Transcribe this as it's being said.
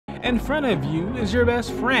In front of you is your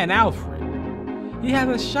best friend, Alfred. He has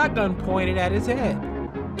a shotgun pointed at his head.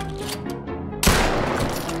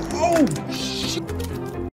 Oh, shit.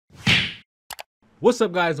 What's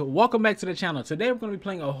up, guys? Welcome back to the channel. Today we're going to be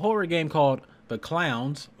playing a horror game called The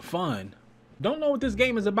Clown's Fun. Don't know what this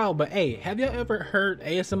game is about, but hey, have you ever heard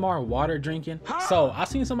ASMR water drinking? So I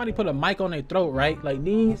seen somebody put a mic on their throat, right? Like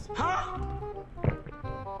these.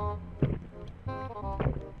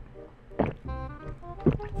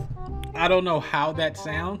 I don't know how that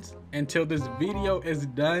sounds until this video is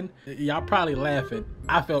done. Y'all probably laughing.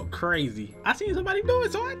 I felt crazy. I seen somebody do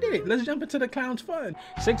it, so I did it. Let's jump into The Clown's Fun.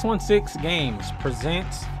 616 Games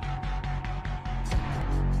presents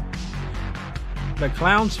The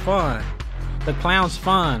Clown's Fun. The Clown's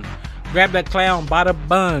Fun. Grab that clown by the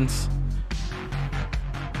buns.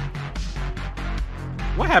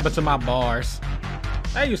 What happened to my bars?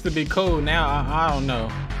 That used to be cool. Now I don't know.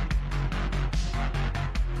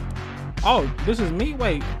 Oh, this is me?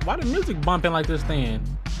 Wait, why the music bumping like this then?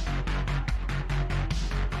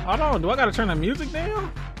 Hold on, do I gotta turn the music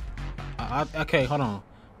down? Okay, hold on.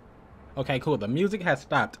 Okay, cool, the music has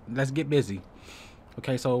stopped. Let's get busy.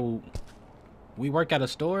 Okay, so we work at a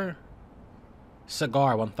store.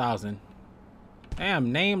 Cigar 1000.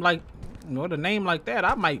 Damn, name like, with a name like that,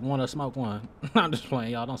 I might want to smoke one. I'm just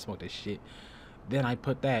playing, y'all. Don't smoke this shit. Then I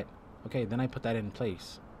put that. Okay, then I put that in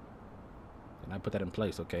place. And I put that in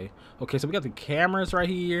place, okay. Okay, so we got the cameras right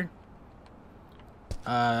here.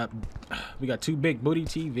 We got two big booty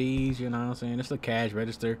TVs, you know what I'm saying? It's the cash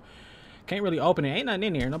register. Can't really open it. Ain't nothing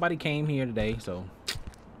in here. Nobody came here today, so.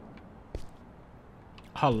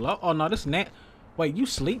 Hello? Oh, no, this net. Wait, you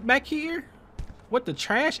sleep back here? With the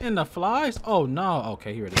trash and the flies? Oh, no.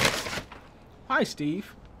 Okay, here it is. Hi,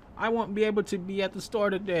 Steve. I won't be able to be at the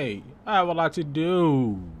store today. I have a lot to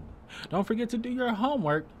do. Don't forget to do your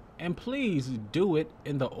homework. And please do it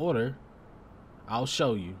in the order I'll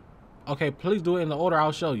show you. Okay, please do it in the order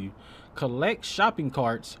I'll show you. Collect shopping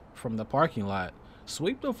carts from the parking lot.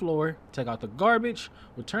 Sweep the floor. Take out the garbage.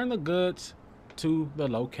 Return the goods to the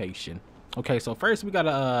location. Okay, so first we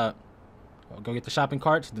gotta go get the shopping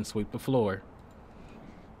carts, then sweep the floor.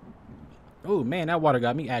 Oh man, that water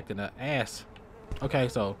got me acting an ass. Okay,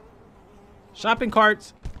 so shopping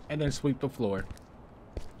carts and then sweep the floor.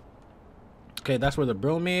 Okay, that's where the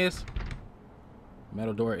broom is.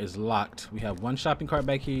 Metal door is locked. We have one shopping cart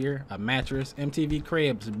back here, a mattress, MTV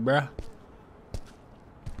Cribs, bruh.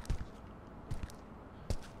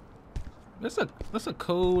 That's a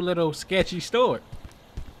cool little sketchy store.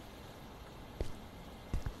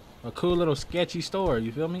 A cool little sketchy store,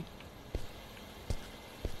 you feel me?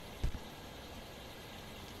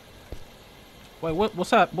 Wait,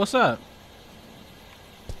 what's up? What's up?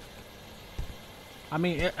 I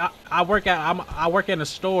mean, I work in a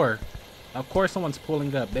store. Of course someone's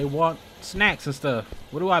pulling up. They want snacks and stuff.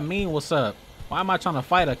 What do I mean, what's up? Why am I trying to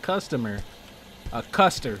fight a customer? A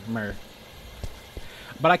customer.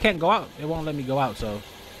 But I can't go out. It won't let me go out, so.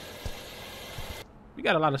 We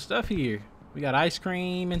got a lot of stuff here. We got ice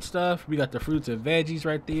cream and stuff. We got the fruits and veggies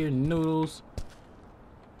right there. Noodles.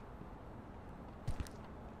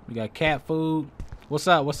 We got cat food. What's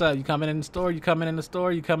up? What's up? You coming in the store? You coming in the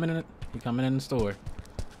store? You coming in? You coming in the store?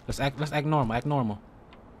 Let's act normal. Act normal.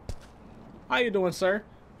 How you doing, sir?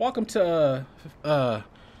 Welcome to fat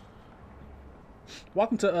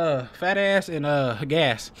ass and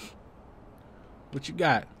gas. What you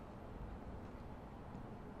got?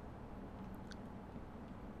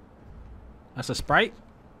 That's a Sprite?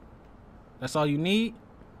 That's all you need?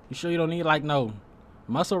 You sure you don't need like no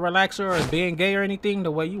muscle relaxer or being gay or anything?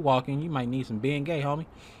 The way you walking, you might need some being gay, homie.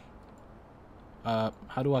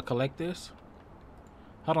 How do I collect this?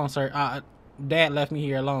 Hold on, sir. Dad left me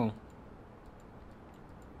here alone.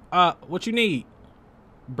 What you need?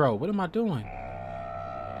 Bro, what am I doing?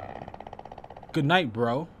 Good night,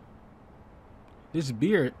 bro. This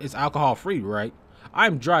beer is alcohol free, right?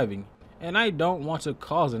 I'm driving, and I don't want to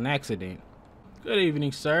cause an accident. Good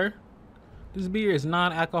evening, sir. This beer is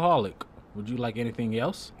non-alcoholic. Would you like anything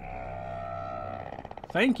else?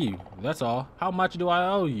 Thank you. That's all. How much do I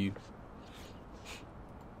owe you?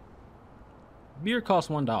 Beer costs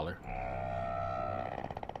 $1.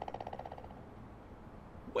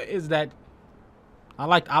 What is that? I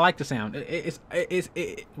like the sound.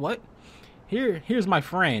 What? Here's my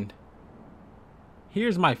friend.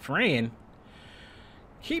 Here's my friend.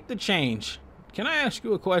 Keep the change. Can I ask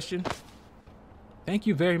you a question? Thank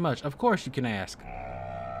you very much. Of course you can ask.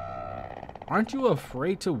 Aren't you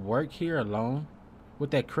afraid to work here alone with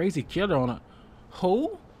that crazy killer on a...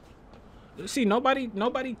 Who? See,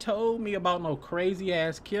 nobody told me about no crazy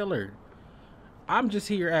ass killer. I'm just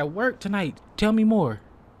here at work tonight. Tell me more.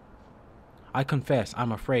 I confess,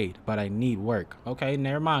 I'm afraid, but I need work. Okay,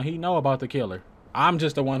 never mind. He know about the killer. I'm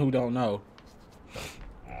just the one who don't know.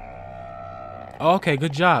 Okay,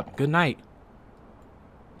 good job. Good night.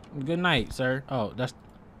 Good night, sir. Oh, that's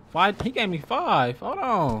 5. He gave me 5. Hold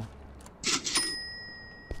on.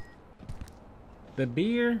 The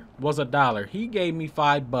beer was $1. He gave me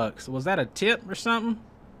 $5. Was that a tip or something?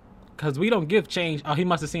 Cause we don't give change. Oh, he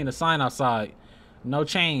must have seen the sign outside. No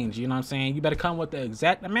change. You know what I'm saying? You better come with the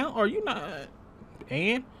exact amount, or you not.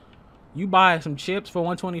 And you buy some chips for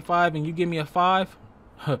 $1.25 and you give me a 5.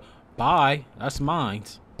 Bye. That's mine.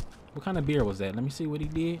 What kind of beer was that? Let me see what he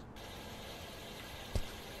did.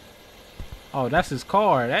 Oh, that's his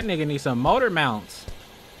car. That nigga needs some motor mounts.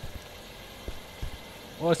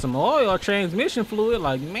 Or some oil or transmission fluid.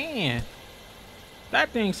 Like, man. That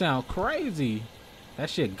thing sound crazy. That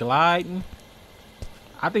shit gliding.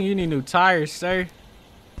 I think you need new tires, sir.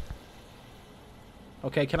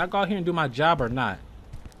 Okay, can I go out here and do my job or not?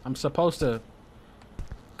 I'm supposed to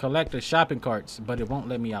collect the shopping carts, but it won't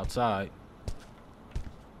let me outside.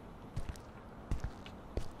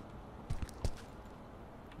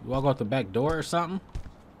 Do I go out the back door or something?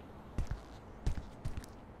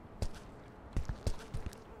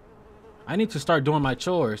 I need to start doing my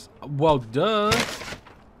chores. Well, duh.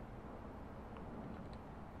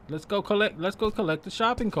 Let's go collect the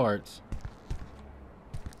shopping carts.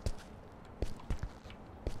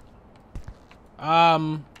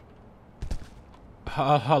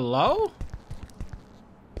 Hello?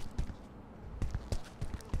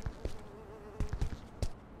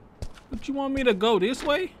 What, you want me to go this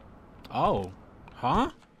way? Oh, huh?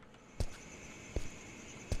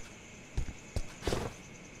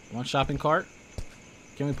 One shopping cart?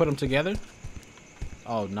 Can we put them together?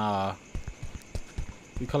 Oh, nah.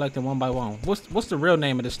 We collect them one by one. What's the real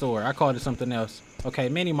name of the store? I called it something else. Okay,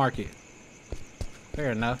 mini market.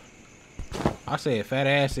 Fair enough. I said fat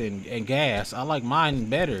ass and gas. I like mine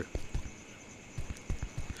better.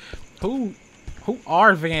 Who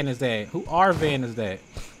R van is that? Who R van is that?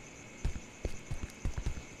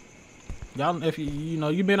 Y'all, if you know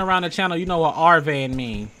you've been around the channel, you know what R van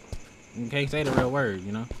mean. You can't say the real word,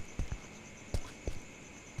 you know.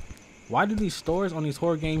 Why do these stores on these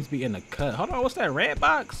horror games be in the cut? Hold on, what's that red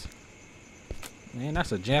box? Man,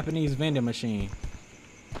 that's a Japanese vending machine.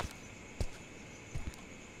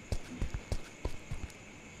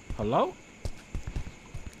 Hello?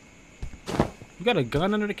 You got a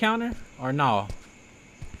gun under the counter? Or no?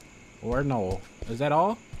 Or no? Is that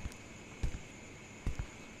all?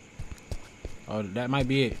 Oh, that might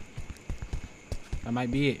be it. That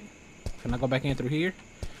might be it. Can I go back in through here?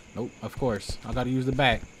 Nope, of course. I gotta use the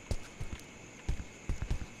back.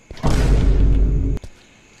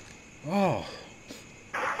 Oh.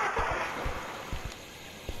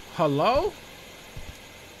 Hello?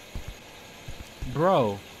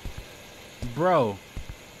 Bro.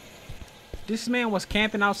 This man was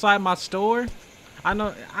camping outside my store. I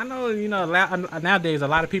know, you know, nowadays a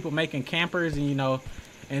lot of people making campers and, you know,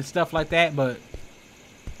 and stuff like that, but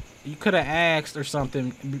you could have asked or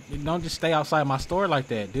something. Don't just stay outside my store like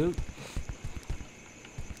that, dude.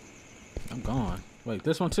 I'm gone. Wait,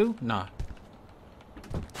 this one too? Nah.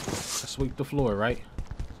 Let's sweep the floor, right?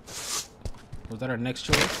 Was that our next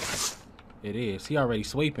choice? It is. He already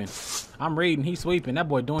sweeping. I'm reading. He's sweeping. That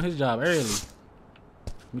boy doing his job early.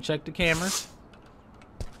 Let me check the cameras.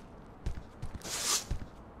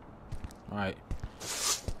 Alright.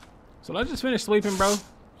 So let's just finish sweeping, bro.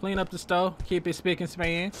 Clean up the stove. Keep it spick and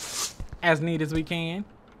span. As neat as we can.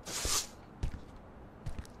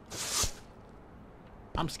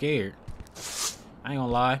 I'm scared. I ain't gonna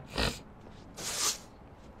lie.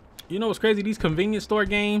 You know what's crazy? These convenience store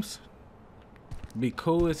games be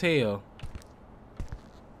cool as hell.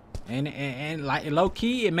 And like low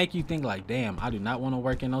key, it make you think like, damn, I do not want to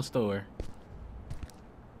work in no store.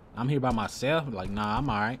 I'm here by myself. Like, nah, I'm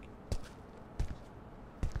alright.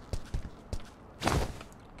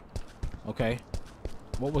 Okay.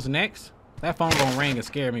 What was next? That phone gonna ring and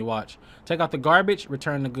scare me. Watch. Take out the garbage,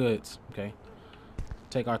 return the goods. Okay.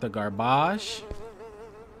 Take out the garbage.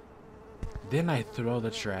 Then I throw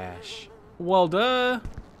the trash. Well, duh.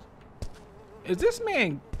 Is this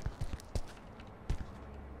man...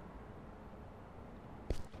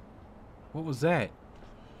 What was that?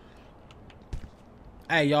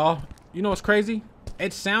 Hey, y'all. You know what's crazy?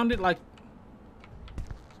 It sounded like...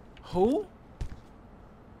 Who?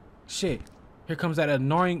 Shit. Here comes that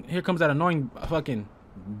annoying fucking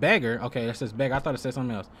beggar. Okay, that says beggar. I thought it said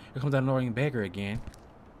something else. Here comes that annoying beggar again.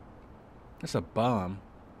 That's a bum.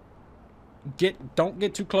 Don't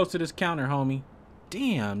get too close to this counter, homie.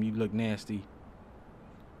 Damn, you look nasty.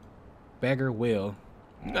 Beggar Will.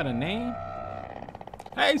 You got a name?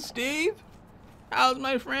 Hey, Steve. How's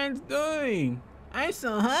my friends doing? I'm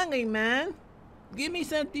so hungry, man. Give me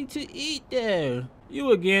something to eat there.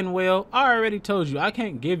 You again, Will. I already told you, I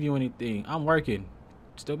can't give you anything. I'm working.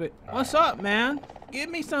 Stupid. What's up, man?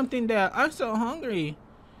 Give me something there. I'm so hungry.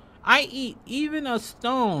 I eat even a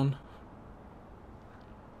stone.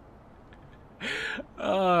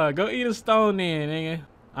 Go eat a stone then, nigga.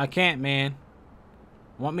 I can't, man.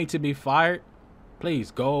 Want me to be fired?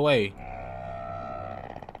 Please, go away.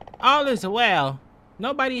 All is well.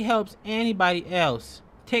 Nobody helps anybody else.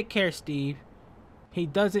 Take care, Steve. He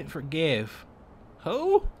doesn't forgive.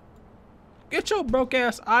 Who? Get your broke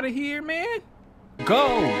ass out of here, man.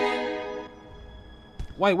 Go.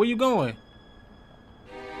 Wait, where you going?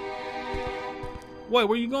 Wait,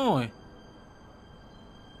 where you going?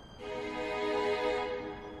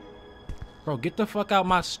 Bro, get the fuck out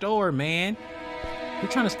my store, man. You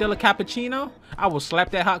trying to steal a cappuccino? I will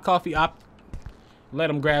slap that hot coffee up. Let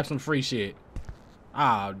him grab some free shit.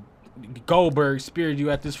 Ah, Goldberg speared you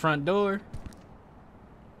at this front door.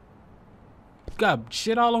 Got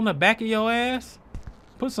shit all on the back of your ass.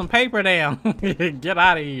 Put some paper down. Get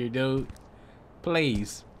out of here, dude.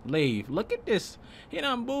 Please, leave. Look at this. He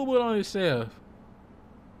done boo-booed on himself.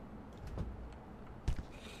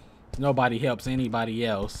 Nobody helps anybody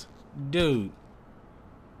else. Dude,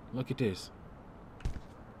 look at this.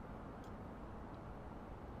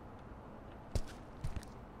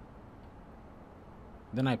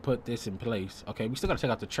 Then I put this in place. Okay, we still gotta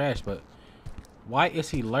take out the trash, but why is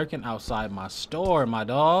he lurking outside my store, my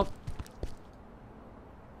dog?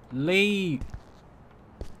 Leave.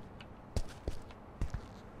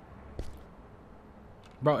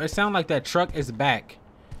 Bro, it sounds like that truck is back.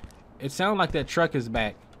 It sounds like that truck is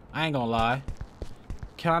back. I ain't gonna lie.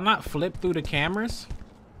 Can I not flip through the cameras?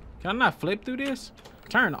 Can I not flip through this?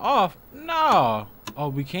 Turn off? No. Oh,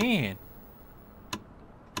 we can.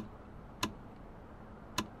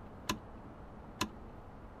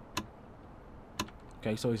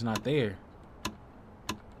 Okay, so he's not there.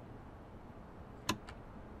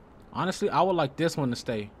 Honestly, I would like this one to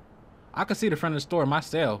stay. I can see the front of the store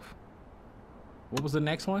myself. What was the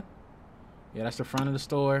next one? Yeah, that's the front of the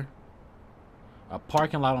store. A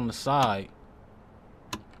parking lot on the side.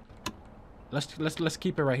 Let's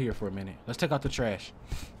keep it right here for a minute. Let's take out the trash.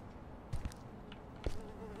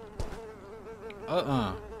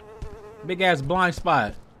 Big ass blind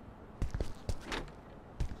spot.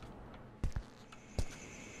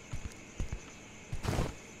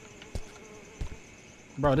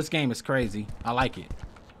 Bro, this game is crazy. I like it.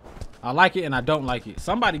 I like it and I don't like it.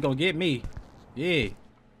 Somebody gonna get me. Yeah.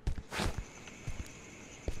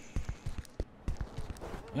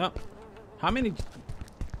 Yep. How many?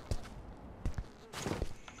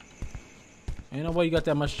 Ain't no way you got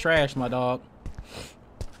that much trash, my dog.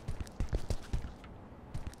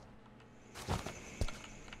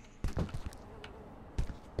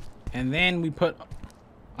 And then we put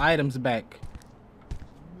items back.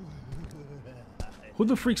 Who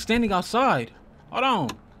the freak's standing outside? Hold on.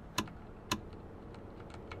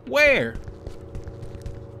 Where?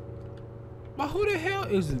 But who the hell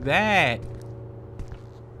is that?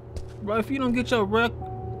 Bro, if you don't get your rec...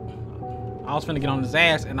 I was finna get on his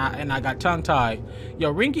ass and I got tongue tied.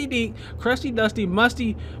 Yo, rinky dink, crusty, dusty,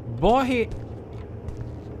 musty, bald head.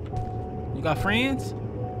 You got friends?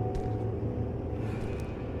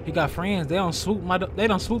 He got friends. They don't swoop they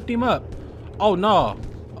done swooped him up. Oh no.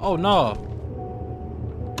 Oh no.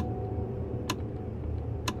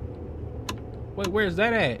 Wait, where's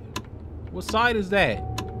that at? What side is that?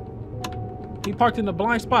 He parked in the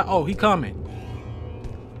blind spot. Oh, he coming.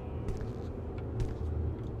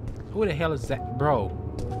 Who the hell is that, bro?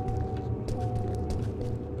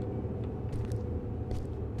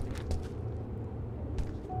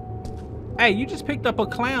 Hey, you just picked up a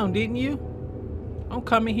clown, didn't you? Don't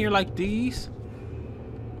come in here like these.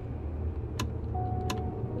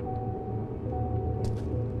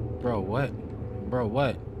 Bro, what? Bro,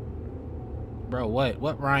 what? Bro, what?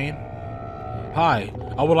 What, Ryan? Hi,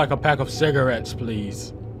 I would like a pack of cigarettes,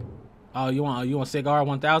 please. Oh, you want cigar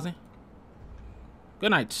 1000?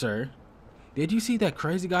 Good night, sir. Did you see that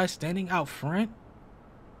crazy guy standing out front?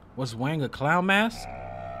 Was wearing a clown mask?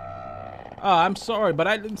 Oh, I'm sorry, but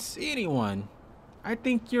I didn't see anyone. I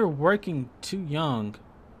think you're working too young.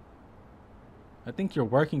 I think you're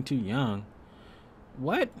working too young.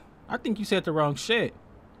 What? I think you said the wrong shit.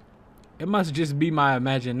 It must just be my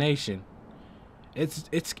imagination.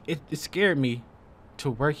 It scared me to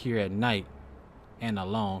work here at night and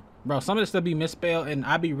alone. Bro, some of this stuff be misspelled and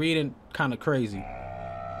I be reading kind of crazy.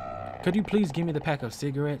 Could you please give me the pack of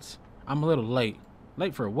cigarettes? I'm a little late.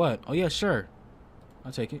 Late for what? Oh yeah, sure.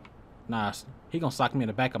 I'll take it. Nah, he gonna sock me in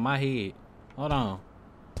the back of my head. Hold on.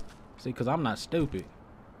 See, cause I'm not stupid.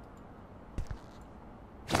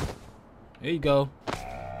 There you go.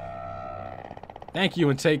 Thank you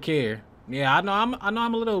and take care. Yeah, I know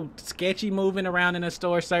I'm a little sketchy moving around in the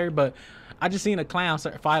store, sir, but I just seen a clown,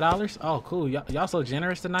 sir. $5? Oh, cool. Y'all so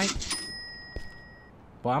generous tonight.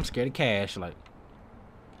 Boy, I'm scared of cash. Like,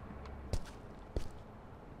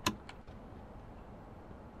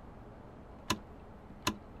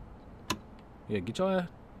 yeah, get your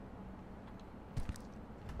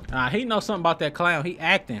ass. He knows something about that clown. He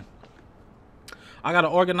acting. I gotta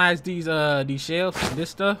organize these shelves. This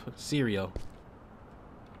stuff. Cereal.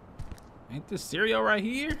 Ain't this cereal right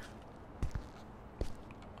here?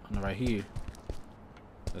 Oh, no, right here.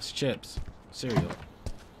 That's chips. Cereal.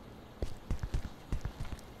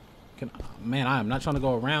 Man, I am not trying to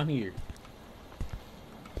go around here.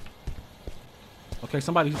 Okay,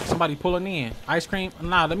 somebody pulling in. Ice cream?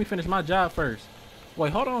 Nah, let me finish my job first.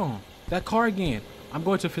 Wait, hold on. That car again. I'm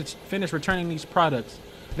going to finish returning these products,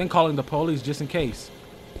 then calling the police just in case.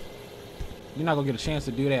 You're not gonna get a chance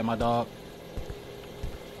to do that, my dog.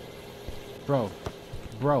 Bro.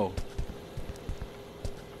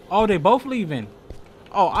 Oh, they both leaving.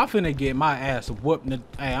 Oh, I'm finna get my ass whooped.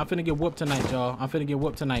 Hey, I'm finna get whooped tonight, y'all. I'm finna get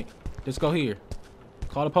whooped tonight. Let's go here.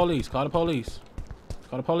 Call the police. Call the police.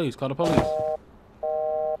 Call the police. Call the police.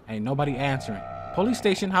 Ain't nobody answering. Police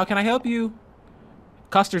station, how can I help you?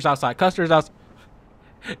 Custer's outside. Custer's outside.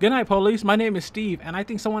 Good night, police. My name is Steve, and I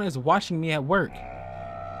think someone is watching me at work.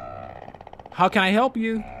 How can I help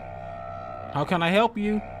you? How can I help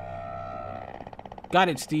you? Got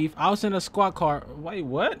it, Steve. I'll send a squad car. Wait,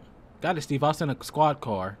 what? Got it, Steve. I'll send a squad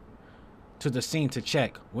car to the scene to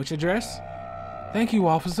check. Which address? Thank you,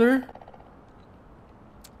 officer.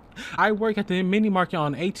 I work at the mini market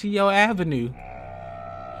on ATO Avenue.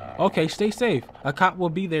 Okay, stay safe. A cop will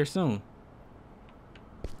be there soon.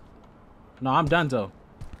 No, I'm done, though.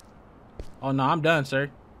 Oh, no, I'm done, sir.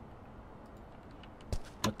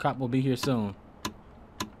 A cop will be here soon.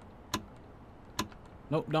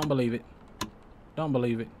 Nope, don't believe it. Don't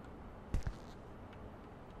believe it.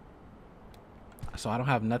 So I don't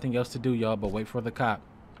have nothing else to do, y'all, but wait for the cop.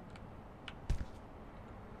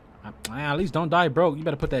 At least don't die broke. You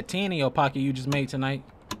better put that 10 in your pocket you just made tonight.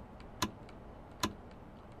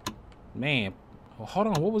 Man. Oh, hold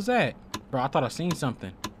on. What was that? Bro, I thought I seen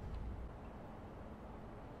something.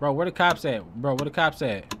 Bro, where the cops at? Bro, where the cops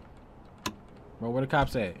at? Bro, where the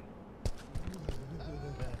cops at?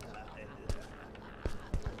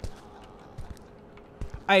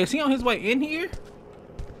 Hey, is he on his way in here?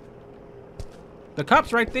 The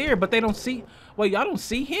cop's right there, but they don't see. Wait, y'all don't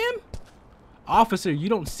see him? Officer, you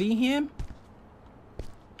don't see him?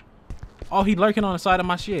 Oh, he lurking on the side of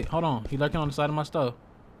my shit. Hold on. He lurking on the side of my stuff.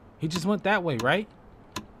 He just went that way, right?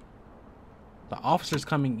 The officer's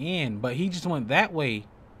coming in, but he just went that way.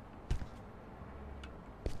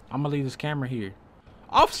 I'm gonna leave this camera here.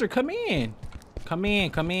 Officer, come in. Come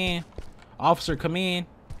in, come in. Officer, come in.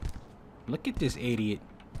 Look at this idiot.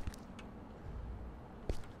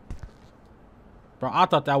 Bro, I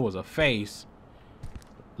thought that was a face.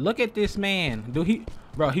 Look at this man.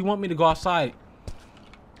 Bro, he want me to go outside.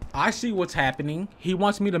 I see what's happening. He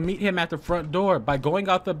wants me to meet him at the front door by going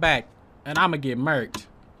out the back, and I'm gonna get murked.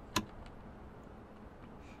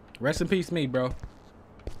 Rest in peace me, bro.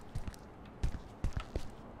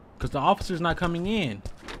 Because the officer's not coming in.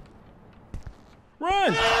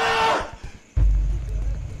 Run!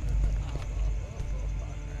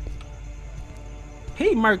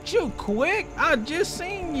 He murked you quick. I just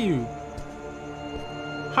seen you.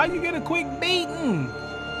 How you get a quick beating?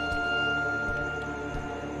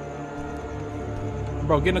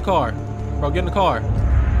 Bro, get in the car. Bro, get in the car.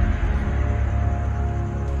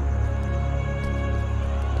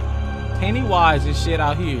 Pennywise and shit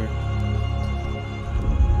out here.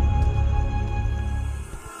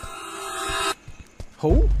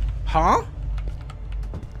 Who? Huh?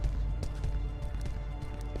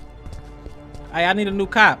 Hey, I need a new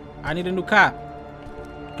cop. I need a new cop.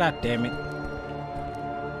 God damn it.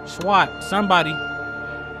 SWAT, somebody.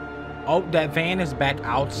 Oh, that van is back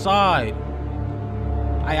outside.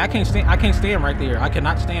 I can't stand right there. I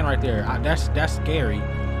cannot stand right there. That's scary.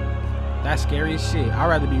 That's scary as shit. I'd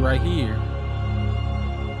rather be right here.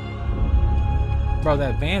 Bro,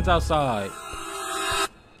 that van's outside.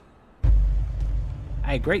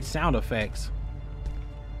 Hey, great sound effects.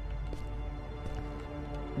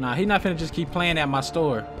 Nah, he not finna just keep playing at my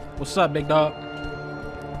store. What's up, big dog?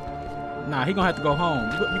 Nah, he gonna have to go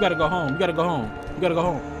home. You gotta go home. You gotta go home. You gotta go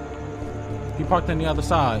home. He parked on the other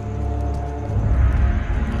side.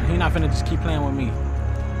 He not finna just keep playing with me.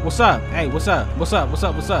 What's up? Hey, what's up? What's up? What's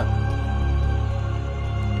up? What's up?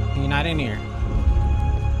 He not in here.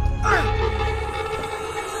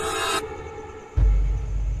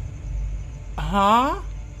 Huh?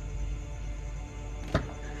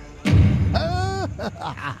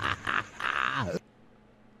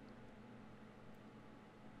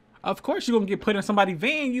 Of course you gonna get put in somebody's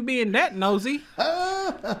van, you being that nosy.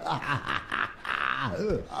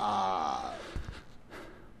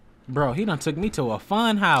 Bro, he done took me to a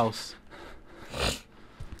fun house.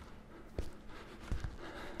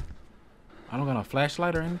 I don't got a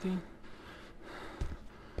flashlight or anything.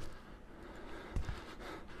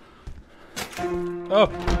 Oh.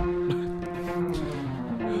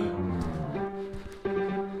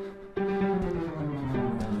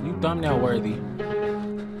 You thumbnail worthy.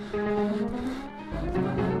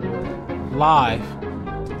 Live.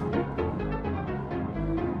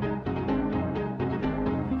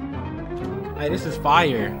 Hey, this is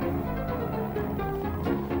fire.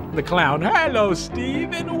 The clown. Hello,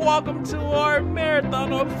 Steve, and welcome to our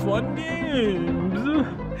marathon of fun games.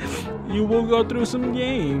 You will go through some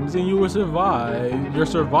games and you will survive. Your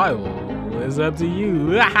survival is up to you.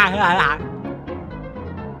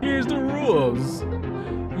 Here's the rules.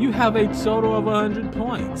 You have a total of 100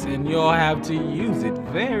 points and you'll have to use it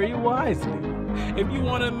very wisely if you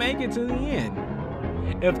want to make it to the end.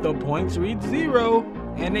 If the points reach 0,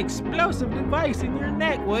 an explosive device in your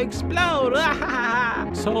neck will explode.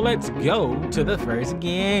 So let's go to the first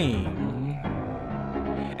game.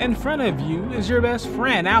 In front of you is your best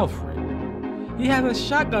friend, Alfred. He has a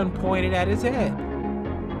shotgun pointed at his head.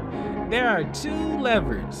 There are 2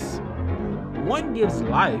 levers. One gives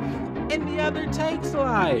life and the other takes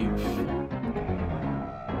life.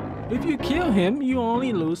 If you kill him, you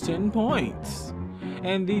only lose 10 points.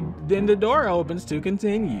 And then the door opens to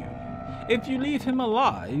continue. If you leave him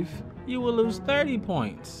alive, you will lose 30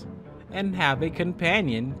 points and have a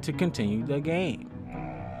companion to continue the game.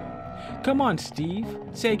 Come on, Steve,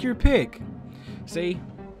 take your pick. See,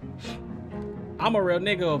 I'm a real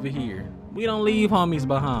nigga over here. We don't leave homies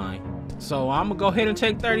behind. So I'm gonna go ahead and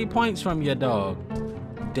take 30 points from your dog.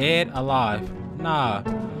 Dead, alive. Nah,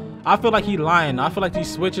 I feel like he lying. I feel like these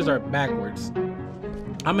switches are backwards.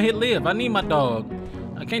 I'm gonna hit live. I need my dog.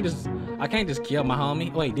 I can't just kill my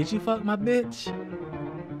homie. Wait, did you fuck my bitch?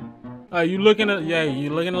 Oh, you looking at, yeah,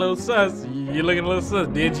 you looking a little sus. You looking a little sus.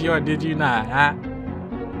 Did you or did you not, huh?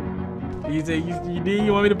 You said you did?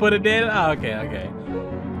 You want me to put it dead? Oh, okay, okay.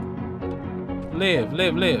 Live,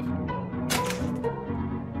 live, live.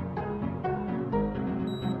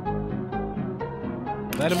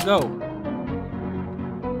 Let him go.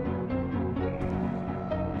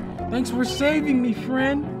 Thanks for saving me,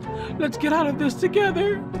 friend. Let's get out of this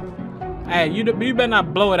together. Hey, you better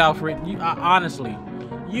not blow it, Alfred. Honestly,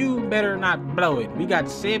 you better not blow it. We got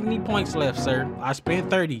 70 points left, sir. I spent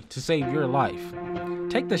 30 to save your life.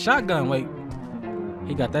 Take the shotgun. Wait,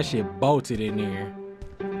 he got that shit bolted in there.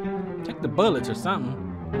 Take the bullets or something.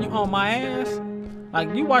 You on my ass?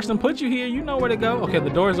 Like, you watch them put you here, you know where to go. Okay, the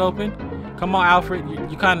door's open. Come on, Alfred.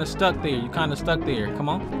 You kind of stuck there. You kind of stuck there. Come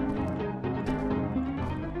on.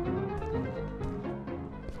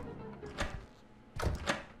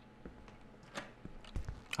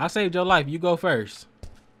 I saved your life. You go first.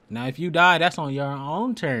 Now, if you die, that's on your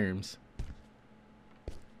own terms.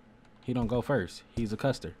 He don't go first. He's a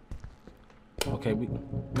custer. Okay, we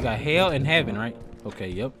got hell and heaven, right? Okay,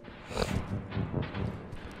 yep.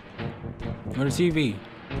 Go to TV.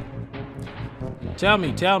 Tell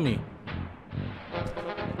me, tell me.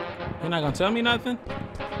 You're not gonna tell me nothing?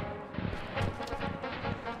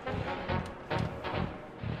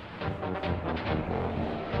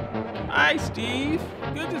 Hi, Steve.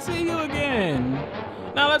 Good to see you again.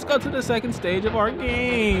 Now let's go to the second stage of our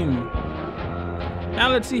game. Now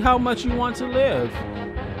let's see how much you want to live.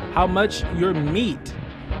 How much your meat.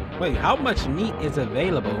 Wait, how much meat is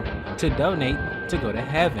available to donate to go to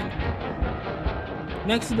heaven?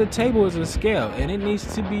 Next to the table is a scale and it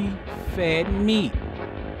needs to be fed meat.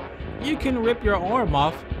 You can rip your arm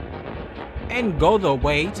off and go the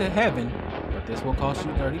way to heaven, but this will cost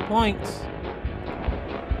you 30 points.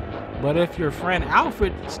 But if your friend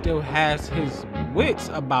Alfred still has his wits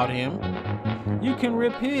about him, you can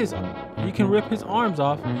rip his arms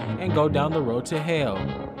off and go down the road to hell.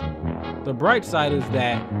 The bright side is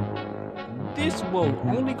that this will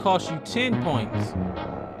only cost you 10 points.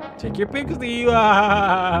 Take your pick, Steve.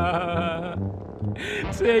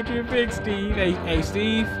 Take your pick, Steve. Hey,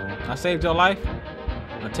 Steve, I saved your life.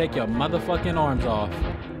 Now take your motherfucking arms off.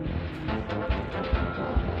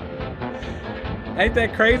 Ain't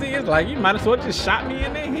that crazy? It's like you might as well just shot me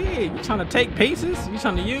in the head. You trying to take pieces? You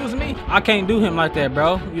trying to use me? I can't do him like that,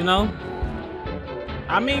 bro. You know?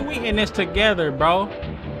 I mean, we in this together, bro.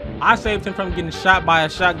 I saved him from getting shot by a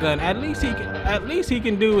shotgun. At least he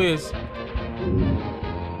can do is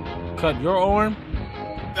cut your arm.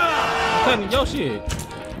 I'm cutting your shit.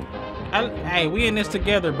 Hey, we in this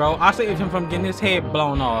together, bro. I saved him from getting his head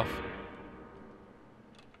blown off.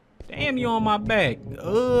 Damn, you on my back.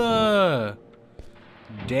 Ugh.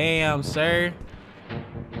 Damn, sir.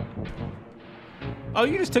 Oh,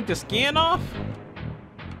 you just took the skin off?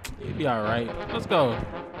 You'll be alright. Let's go.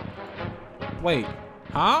 Wait.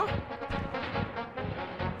 Huh?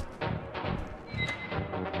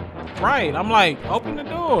 Right. I'm like, open the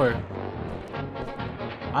door.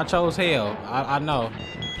 I chose hell. I know.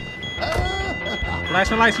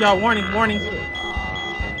 Flashing lights, y'all. Warning, warning.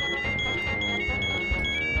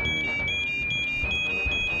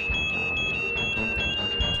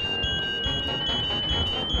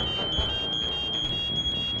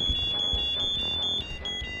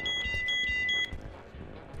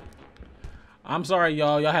 I'm sorry,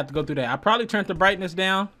 y'all. Y'all have to go through that. I probably turned the brightness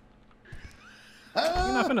down. You're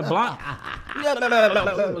not finna blind.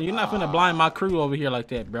 You're not finna blind my crew over here like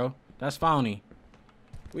that, bro. That's phony.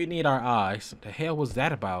 We need our eyes. The hell was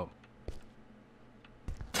that about?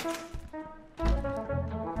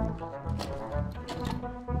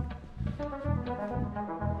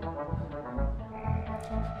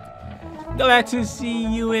 Glad to see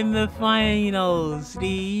you in the finals,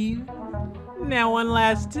 Steve. Now one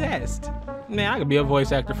last test. Man, I could be a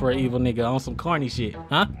voice actor for an evil nigga on some corny shit,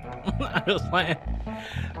 huh? I was playing.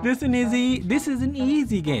 This is an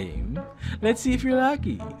easy game. Let's see if you're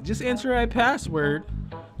lucky. Just enter a password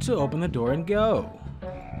to open the door and go.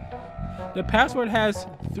 The password has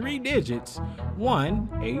 3 digits,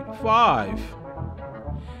 185.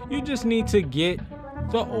 You just need to get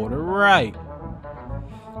the order right.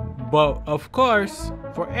 But of course,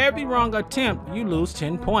 for every wrong attempt, you lose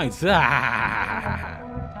 10 points.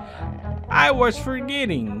 I was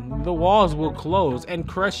forgetting. The walls will close and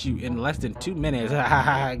crush you in less than 2 minutes.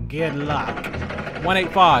 Good luck.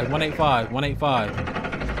 185, 185,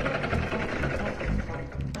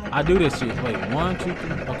 185. I do this shit. Wait, 1, 2,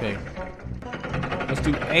 3. Okay. Let's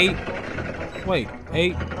do 8. Wait,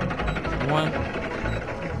 8, 1,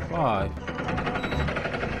 5.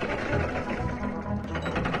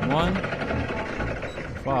 1,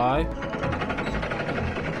 5.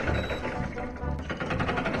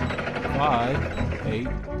 5, 8,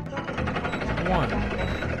 1.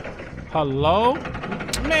 Hello?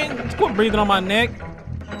 Man, quit breathing on my neck.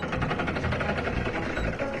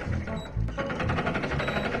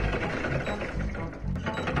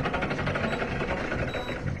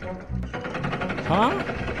 Huh?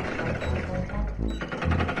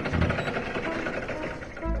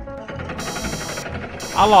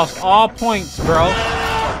 I lost all points, bro.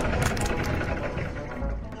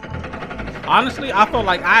 Honestly, I felt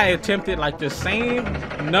like I attempted like the same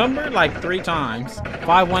number like 3 times.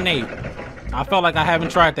 518. I felt like I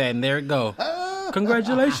haven't tried that, and there it go.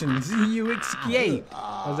 Congratulations, you escaped.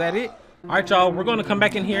 Was that it? All right, y'all. We're gonna come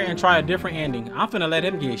back in here and try a different ending. I'm finna let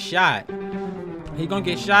him get shot. He gonna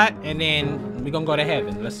get shot, and then we gonna go to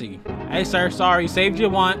heaven. Let's see. Hey, sir. Sorry, saved you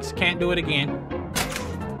once. Can't do it again.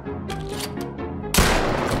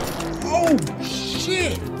 Oh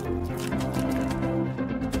shit!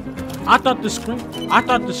 I thought the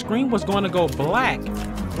screen was going to go black,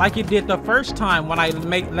 like it did the first time when I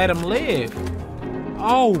let him live.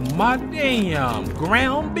 Oh my damn!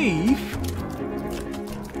 Ground beef.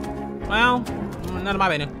 Well, none of my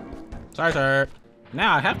business. Sorry, sir.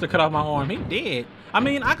 Now I have to cut off my arm. He did. I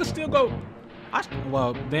mean, I could still go.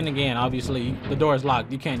 Well, then again, obviously the door is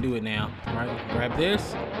locked. You can't do it now. All right, grab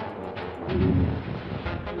this.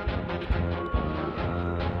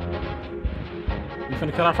 We're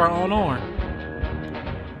finna cut off our own arm.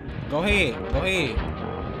 Go ahead. Go ahead.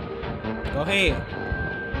 Go ahead.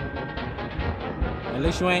 At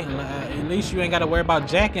least you ain't gotta worry about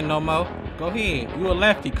jacking no more. Go ahead. You a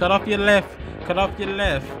lefty. Cut off your left. Cut off your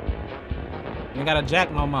left. You ain't gotta jack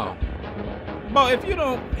no more. But if you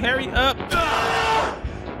don't hurry up.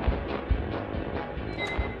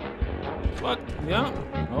 Fuck. Yeah.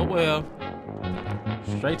 Oh well.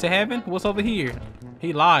 Straight to heaven? What's over here?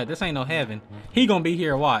 He lied. This ain't no heaven. He gonna be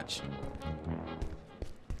here. Watch.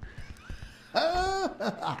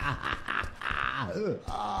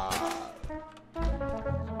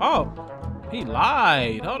 Oh, he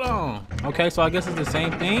lied. Hold on. Okay, so I guess it's the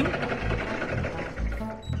same thing.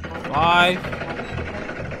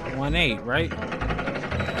 518, right?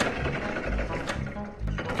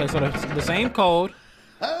 Okay, so the same code.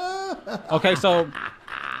 Okay, so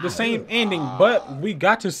the same ending, but we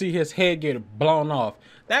got to see his head get blown off.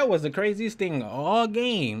 That was the craziest thing all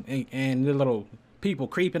game, and the little people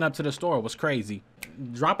creeping up to the store was crazy.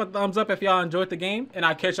 Drop a thumbs up if y'all enjoyed the game, and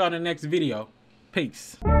I'll catch y'all in the next video.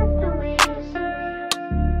 Peace.